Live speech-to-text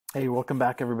Hey, welcome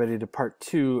back everybody to part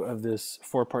 2 of this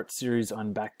 4-part series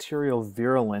on bacterial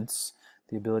virulence,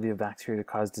 the ability of bacteria to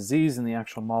cause disease and the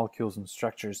actual molecules and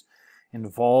structures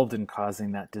involved in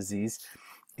causing that disease.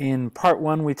 In part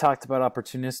 1, we talked about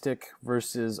opportunistic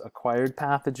versus acquired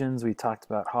pathogens. We talked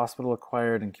about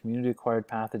hospital-acquired and community-acquired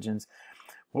pathogens.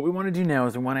 What we want to do now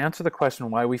is we want to answer the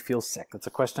question why we feel sick. That's a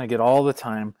question I get all the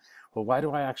time. Well, why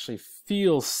do I actually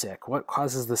feel sick? What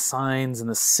causes the signs and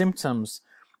the symptoms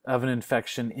of an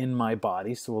infection in my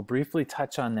body? So we'll briefly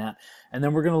touch on that. And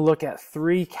then we're going to look at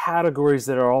 3 categories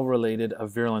that are all related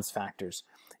of virulence factors.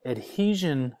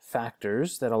 Adhesion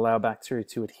factors that allow bacteria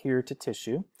to adhere to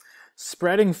tissue,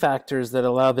 spreading factors that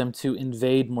allow them to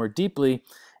invade more deeply,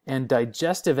 and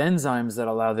digestive enzymes that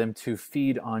allow them to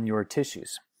feed on your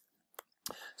tissues.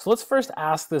 So let's first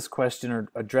ask this question or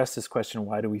address this question,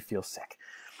 why do we feel sick?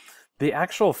 The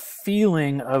actual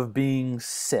feeling of being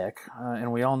sick,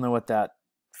 and we all know what that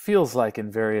feels like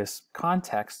in various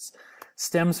contexts,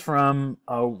 stems from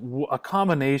a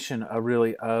combination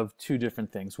really of 2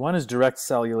 different things. One is direct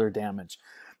cellular damage.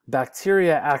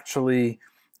 Bacteria actually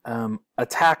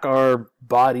attack our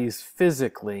bodies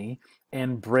physically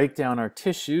and break down our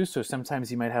tissue. So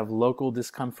sometimes you might have local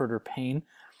discomfort or pain.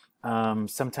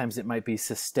 Sometimes it might be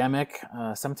systemic.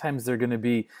 Sometimes they're going to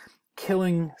be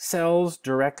killing cells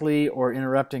directly or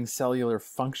interrupting cellular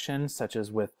function, such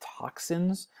as with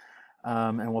toxins.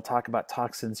 And we'll talk about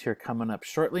toxins here coming up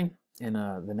shortly in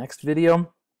the next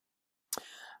video.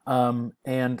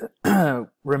 And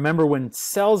remember, when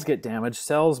cells get damaged,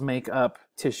 cells make up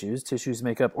tissues, tissues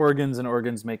make up organs, and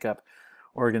organs make up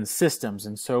organ systems.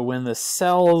 And so when the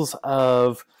cells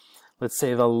of, let's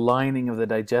say, the lining of the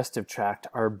digestive tract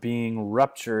are being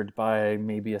ruptured by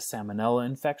maybe a salmonella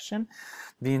infection,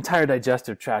 the entire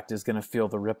digestive tract is going to feel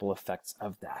the ripple effects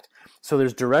of that. So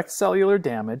there's direct cellular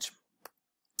damage.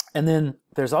 And then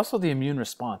there's also the immune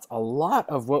response. A lot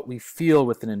of what we feel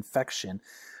with an infection,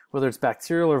 whether it's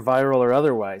bacterial or viral or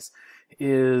otherwise,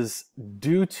 is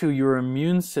due to your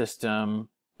immune system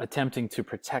attempting to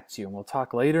protect you. And we'll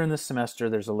talk later in the semester.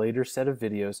 There's a later set of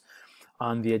videos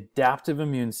on the adaptive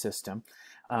immune system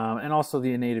and also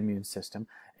the innate immune system.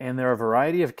 And there are a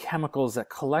variety of chemicals that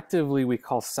collectively we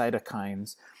call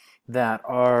cytokines that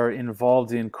are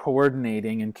involved in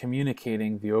coordinating and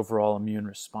communicating the overall immune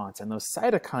response. And those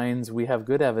cytokines, we have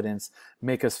good evidence,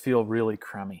 make us feel really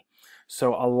crummy.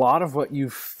 So a lot of what you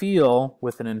feel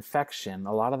with an infection,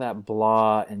 a lot of that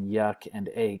blah and yuck and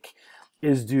ache,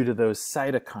 is due to those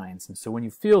cytokines. And so when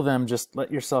you feel them, just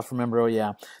let yourself remember, oh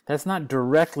yeah, that's not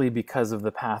directly because of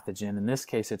the pathogen. In this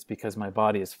case, it's because my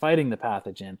body is fighting the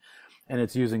pathogen, and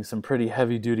it's using some pretty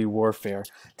heavy-duty warfare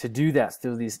to do that.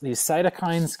 So these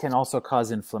cytokines can also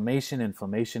cause inflammation.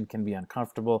 Inflammation can be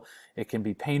uncomfortable. It can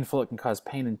be painful. It can cause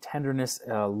pain and tenderness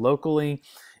locally.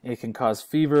 It can cause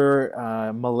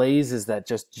fever. Malaise is that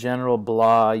just general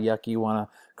blah, yucky, want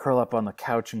to curl up on the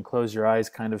couch and close your eyes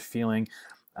kind of feeling.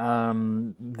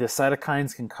 The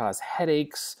cytokines can cause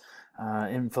headaches.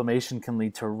 Inflammation can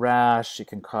lead to rash. It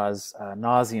can cause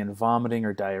nausea and vomiting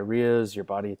or diarrhea as your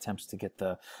body attempts to get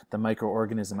the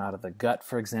microorganism out of the gut,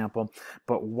 for example.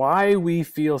 But why we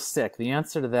feel sick, the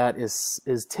answer to that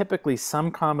is typically some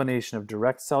combination of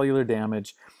direct cellular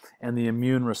damage and the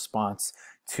immune response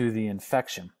to the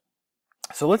infection.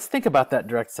 So let's think about that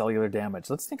direct cellular damage.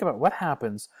 Let's think about what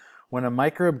happens when a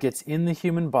microbe gets in the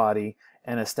human body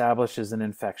and establishes an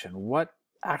infection. What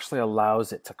actually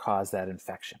allows it to cause that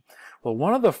infection? Well,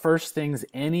 one of the first things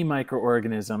any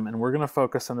microorganism, and we're going to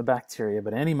focus on the bacteria,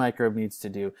 but any microbe needs to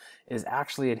do, is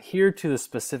actually adhere to the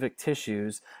specific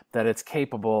tissues that it's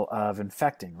capable of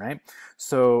infecting, right?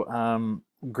 So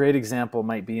great example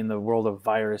might be in the world of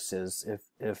viruses.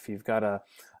 If you've got a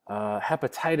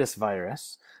hepatitis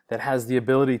virus that has the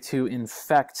ability to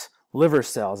infect liver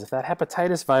cells, if that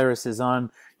hepatitis virus is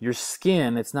on your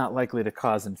skin, it's not likely to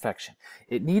cause infection.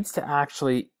 It needs to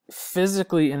actually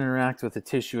physically interact with the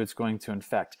tissue it's going to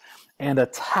infect and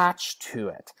attach to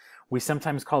it. We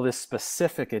sometimes call this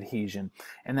specific adhesion,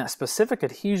 and that specific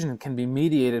adhesion can be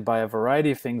mediated by a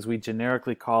variety of things we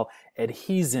generically call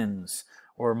adhesins,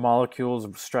 or molecules,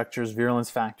 structures,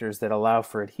 virulence factors that allow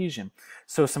for adhesion.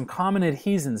 So some common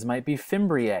adhesins might be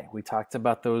fimbriae. We talked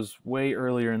about those way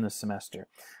earlier in the semester.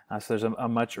 So there's a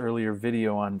much earlier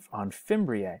video on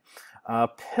fimbriae.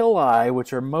 Pili,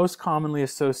 which are most commonly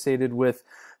associated with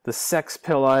the sex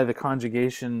pili, the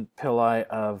conjugation pili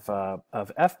of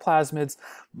F plasmids,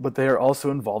 but they are also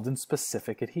involved in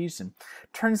specific adhesion.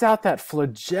 Turns out that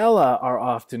flagella are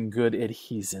often good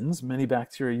adhesins. Many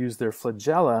bacteria use their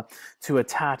flagella to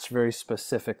attach very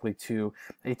specifically to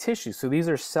a tissue. So these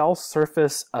are cell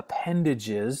surface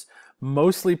appendages,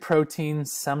 mostly protein,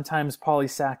 sometimes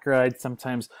polysaccharide,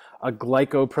 sometimes a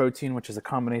glycoprotein, which is a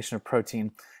combination of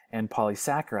protein and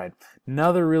polysaccharide.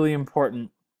 Another really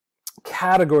important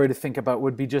category to think about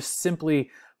would be just simply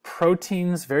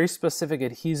proteins, very specific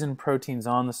adhesion proteins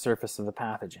on the surface of the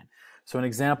pathogen. So an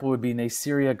example would be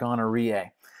Neisseria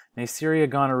gonorrhoeae. Neisseria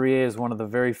gonorrhoeae is one of the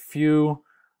very few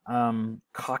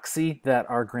cocci that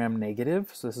are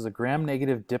gram-negative. So this is a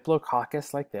gram-negative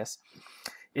diplococcus like this.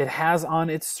 It has on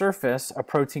its surface a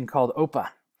protein called OPA.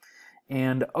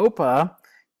 And OPA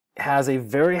has a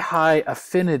very high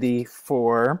affinity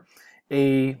for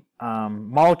a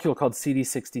molecule called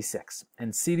CD66.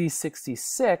 And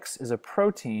CD66 is a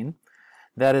protein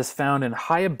that is found in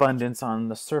high abundance on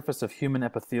the surface of human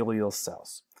epithelial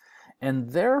cells.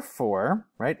 And therefore,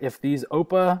 right, if these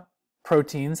OPA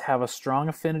proteins have a strong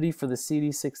affinity for the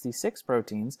CD66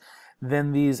 proteins,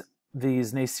 then these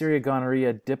Neisseria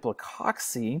gonorrhoeae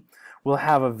diplococci will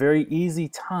have a very easy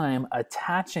time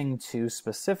attaching to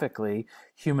specifically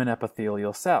human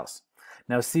epithelial cells.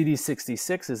 Now,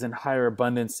 CD66 is in higher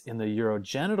abundance in the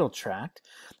urogenital tract,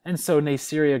 and so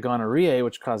Neisseria gonorrhoeae,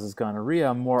 which causes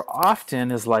gonorrhea, more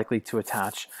often is likely to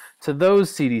attach to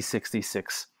those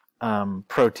CD66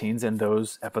 proteins and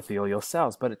those epithelial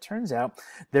cells. But it turns out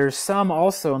there's some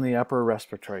also in the upper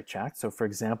respiratory tract. So, for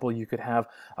example, you could have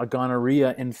a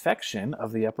gonorrhea infection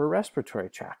of the upper respiratory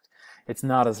tract. It's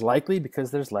not as likely because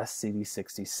there's less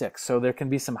CD66. So there can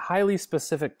be some highly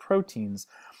specific proteins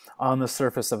on the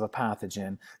surface of a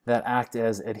pathogen that act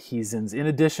as adhesins, in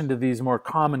addition to these more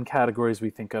common categories we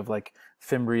think of like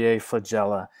Fimbriae,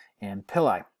 flagella, and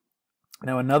pili.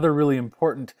 Now, another really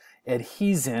important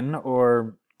adhesin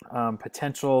or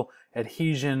potential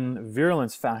adhesion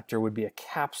virulence factor would be a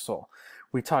capsule.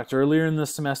 We talked earlier in the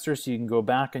semester, so you can go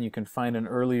back and you can find an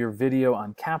earlier video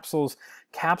on capsules.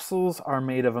 Capsules are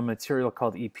made of a material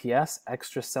called EPS,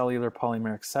 extracellular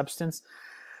polymeric substance.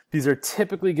 These are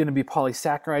typically going to be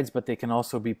polysaccharides, but they can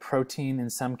also be protein in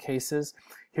some cases.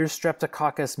 Here's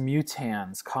Streptococcus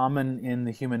mutans, common in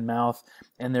the human mouth,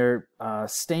 and they're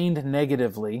stained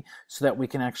negatively so that we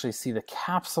can actually see the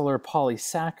capsular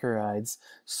polysaccharides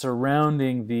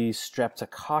surrounding the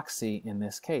streptococci in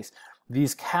this case.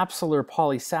 These capsular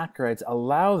polysaccharides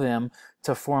allow them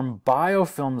to form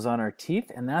biofilms on our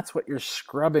teeth, and that's what you're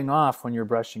scrubbing off when you're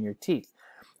brushing your teeth.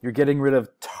 You're getting rid of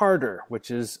tartar, which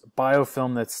is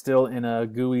biofilm that's still in a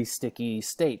gooey, sticky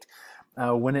state.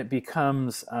 When it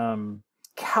becomes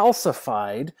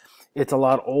calcified, it's a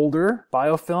lot older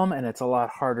biofilm and it's a lot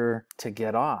harder to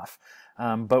get off.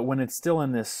 But when it's still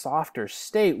in this softer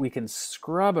state, we can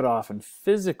scrub it off and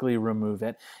physically remove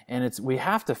it. And we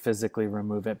have to physically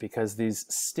remove it because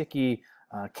these sticky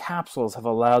capsules have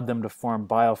allowed them to form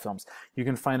biofilms. You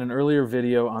can find an earlier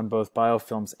video on both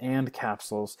biofilms and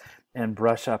capsules and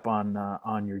brush up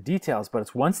on your details. But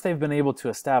it's once they've been able to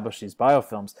establish these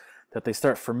biofilms that they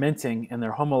start fermenting, and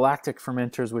they're homolactic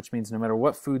fermenters, which means no matter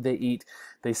what food they eat,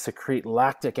 they secrete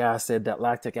lactic acid. That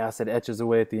lactic acid etches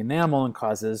away at the enamel and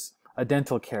causes a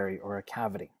dental carie or a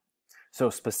cavity. So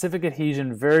specific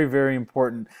adhesion, very, very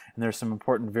important, and there's some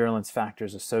important virulence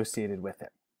factors associated with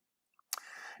it.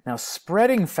 Now,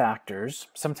 spreading factors,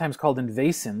 sometimes called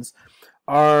invasins,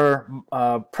 are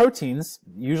proteins,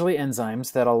 usually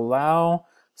enzymes, that allow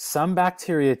some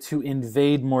bacteria to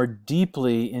invade more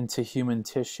deeply into human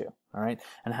tissue, all right,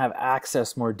 and have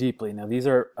access more deeply. Now, these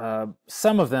are,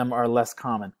 some of them are less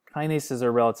common. Kinases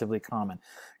are relatively common.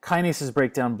 Kinases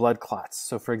break down blood clots.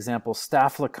 So, for example,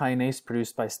 staphylokinase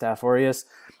produced by Staph aureus,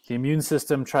 the immune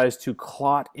system tries to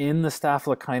clot in the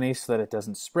staphylokinase so that it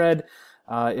doesn't spread.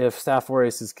 If Staph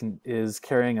aureus is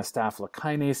carrying a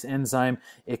staphylokinase enzyme,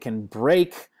 it can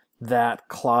break that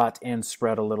clot and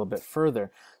spread a little bit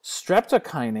further.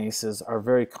 Streptokinases are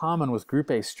very common with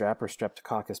group A strep or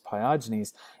Streptococcus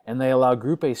pyogenes, and they allow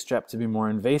group A strep to be more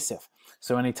invasive.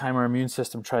 So anytime our immune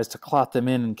system tries to clot them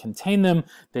in and contain them,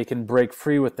 they can break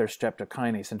free with their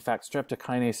streptokinase. In fact,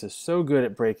 streptokinase is so good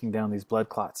at breaking down these blood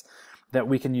clots that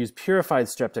we can use purified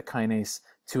streptokinase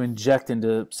to inject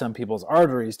into some people's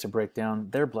arteries to break down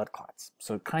their blood clots.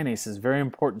 So kinase is very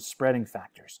important spreading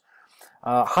factors.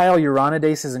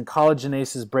 Hyaluronidases and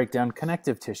collagenases break down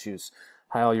connective tissues,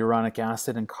 hyaluronic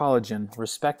acid and collagen,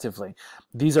 respectively.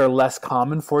 These are less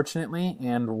common, fortunately,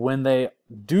 and when they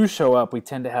do show up, we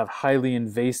tend to have highly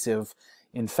invasive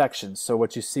infections. So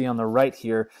what you see on the right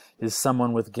here is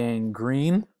someone with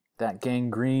gangrene. That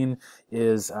gangrene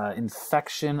is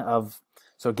infection of,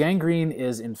 so gangrene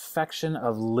is infection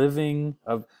of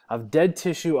of dead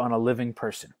tissue on a living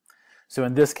person. So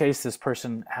in this case, this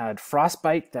person had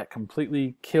frostbite that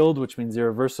completely killed, which means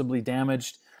irreversibly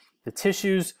damaged the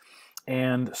tissues.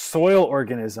 And soil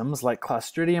organisms like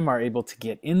Clostridium are able to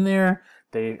get in there.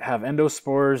 They have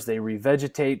endospores, they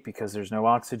revegetate because there's no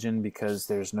oxygen, because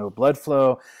there's no blood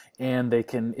flow, and they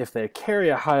can, if they carry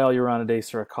a high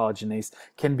hyaluronidase or a collagenase,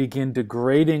 can begin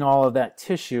degrading all of that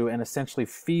tissue and essentially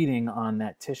feeding on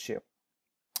that tissue.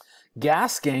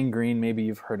 Gas gangrene, maybe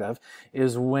you've heard of,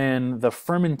 is when the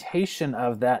fermentation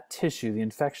of that tissue, the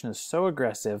infection is so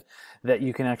aggressive that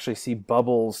you can actually see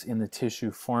bubbles in the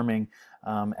tissue forming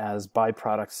as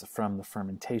byproducts from the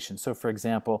fermentation. So for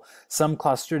example, some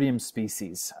Clostridium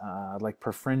species, like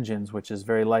perfringens, which is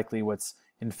very likely what's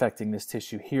infecting this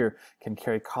tissue here, can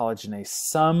carry collagenase.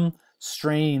 Some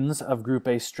strains of group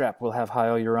A strep will have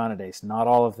hyaluronidase, not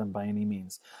all of them by any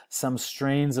means. Some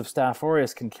strains of Staph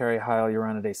aureus can carry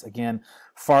hyaluronidase, again,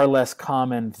 far less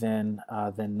common than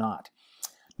not.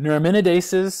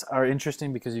 Neuraminidase are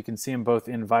interesting because you can see them both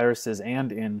in viruses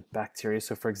and in bacteria.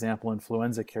 So for example,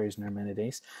 influenza carries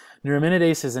neuraminidase.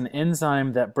 Neuraminidase is an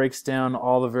enzyme that breaks down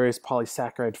all the various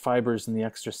polysaccharide fibers in the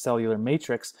extracellular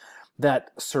matrix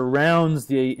that surrounds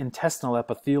the intestinal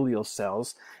epithelial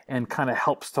cells and kind of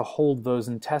helps to hold those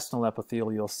intestinal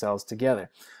epithelial cells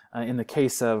together. In the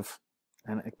case of,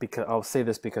 and because I'll say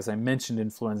this because I mentioned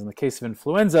influenza, in the case of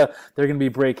influenza, they're going to be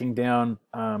breaking down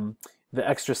the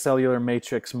extracellular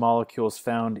matrix molecules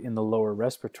found in the lower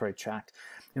respiratory tract.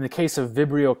 In the case of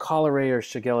Vibrio cholerae or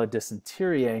Shigella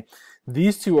dysenteriae,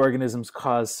 these two organisms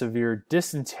cause severe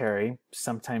dysentery,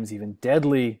 sometimes even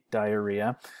deadly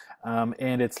diarrhea,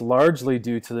 and it's largely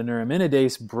due to the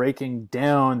neuraminidase breaking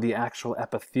down the actual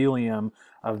epithelium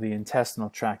of the intestinal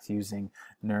tract using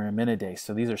neuraminidase.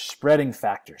 So these are spreading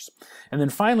factors. And then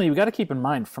finally, you've got to keep in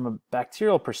mind, from a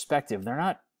bacterial perspective, they're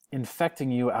not infecting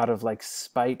you out of like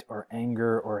spite or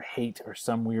anger or hate or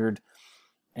some weird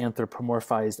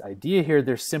anthropomorphized idea here.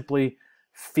 They're simply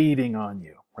feeding on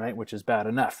you, right? Which is bad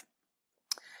enough.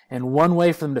 And one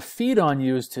way for them to feed on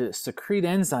you is to secrete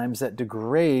enzymes that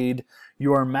degrade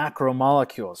your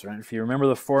macromolecules, right? If you remember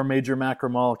the four major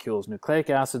macromolecules, nucleic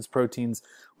acids, proteins,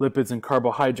 lipids, and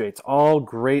carbohydrates, all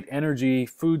great energy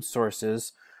food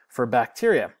sources for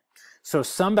bacteria. So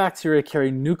some bacteria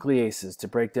carry nucleases to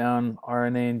break down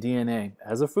RNA and DNA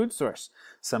as a food source.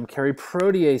 Some carry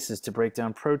proteases to break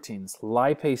down proteins,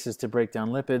 lipases to break down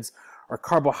lipids, or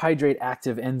carbohydrate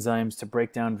active enzymes to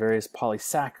break down various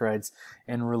polysaccharides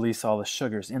and release all the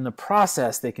sugars. In the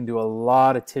process, they can do a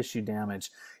lot of tissue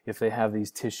damage if they have these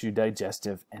tissue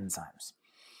digestive enzymes.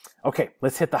 Okay,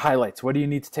 let's hit the highlights. What do you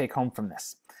need to take home from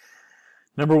this?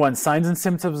 Number one, signs and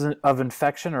symptoms of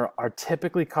infection are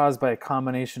typically caused by a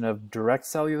combination of direct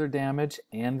cellular damage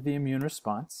and the immune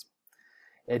response.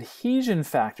 Adhesion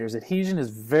factors. Adhesion is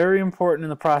very important in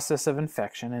the process of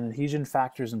infection, and adhesion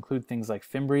factors include things like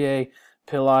fimbriae,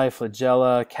 pili,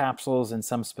 flagella, capsules, and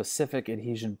some specific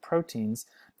adhesion proteins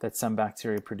that some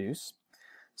bacteria produce.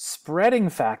 Spreading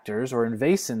factors, or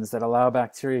invasins, that allow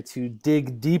bacteria to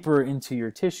dig deeper into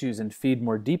your tissues and feed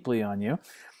more deeply on you,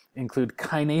 include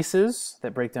kinases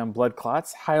that break down blood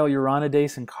clots,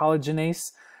 hyaluronidase and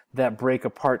collagenase that break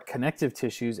apart connective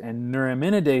tissues, and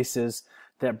neuraminidase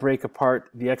that break apart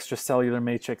the extracellular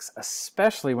matrix,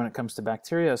 especially when it comes to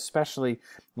bacteria, especially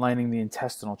lining the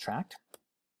intestinal tract.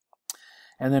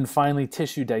 And then finally,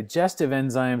 tissue digestive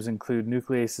enzymes include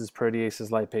nucleases,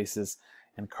 proteases, lipases,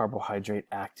 and carbohydrate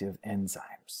active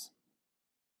enzymes.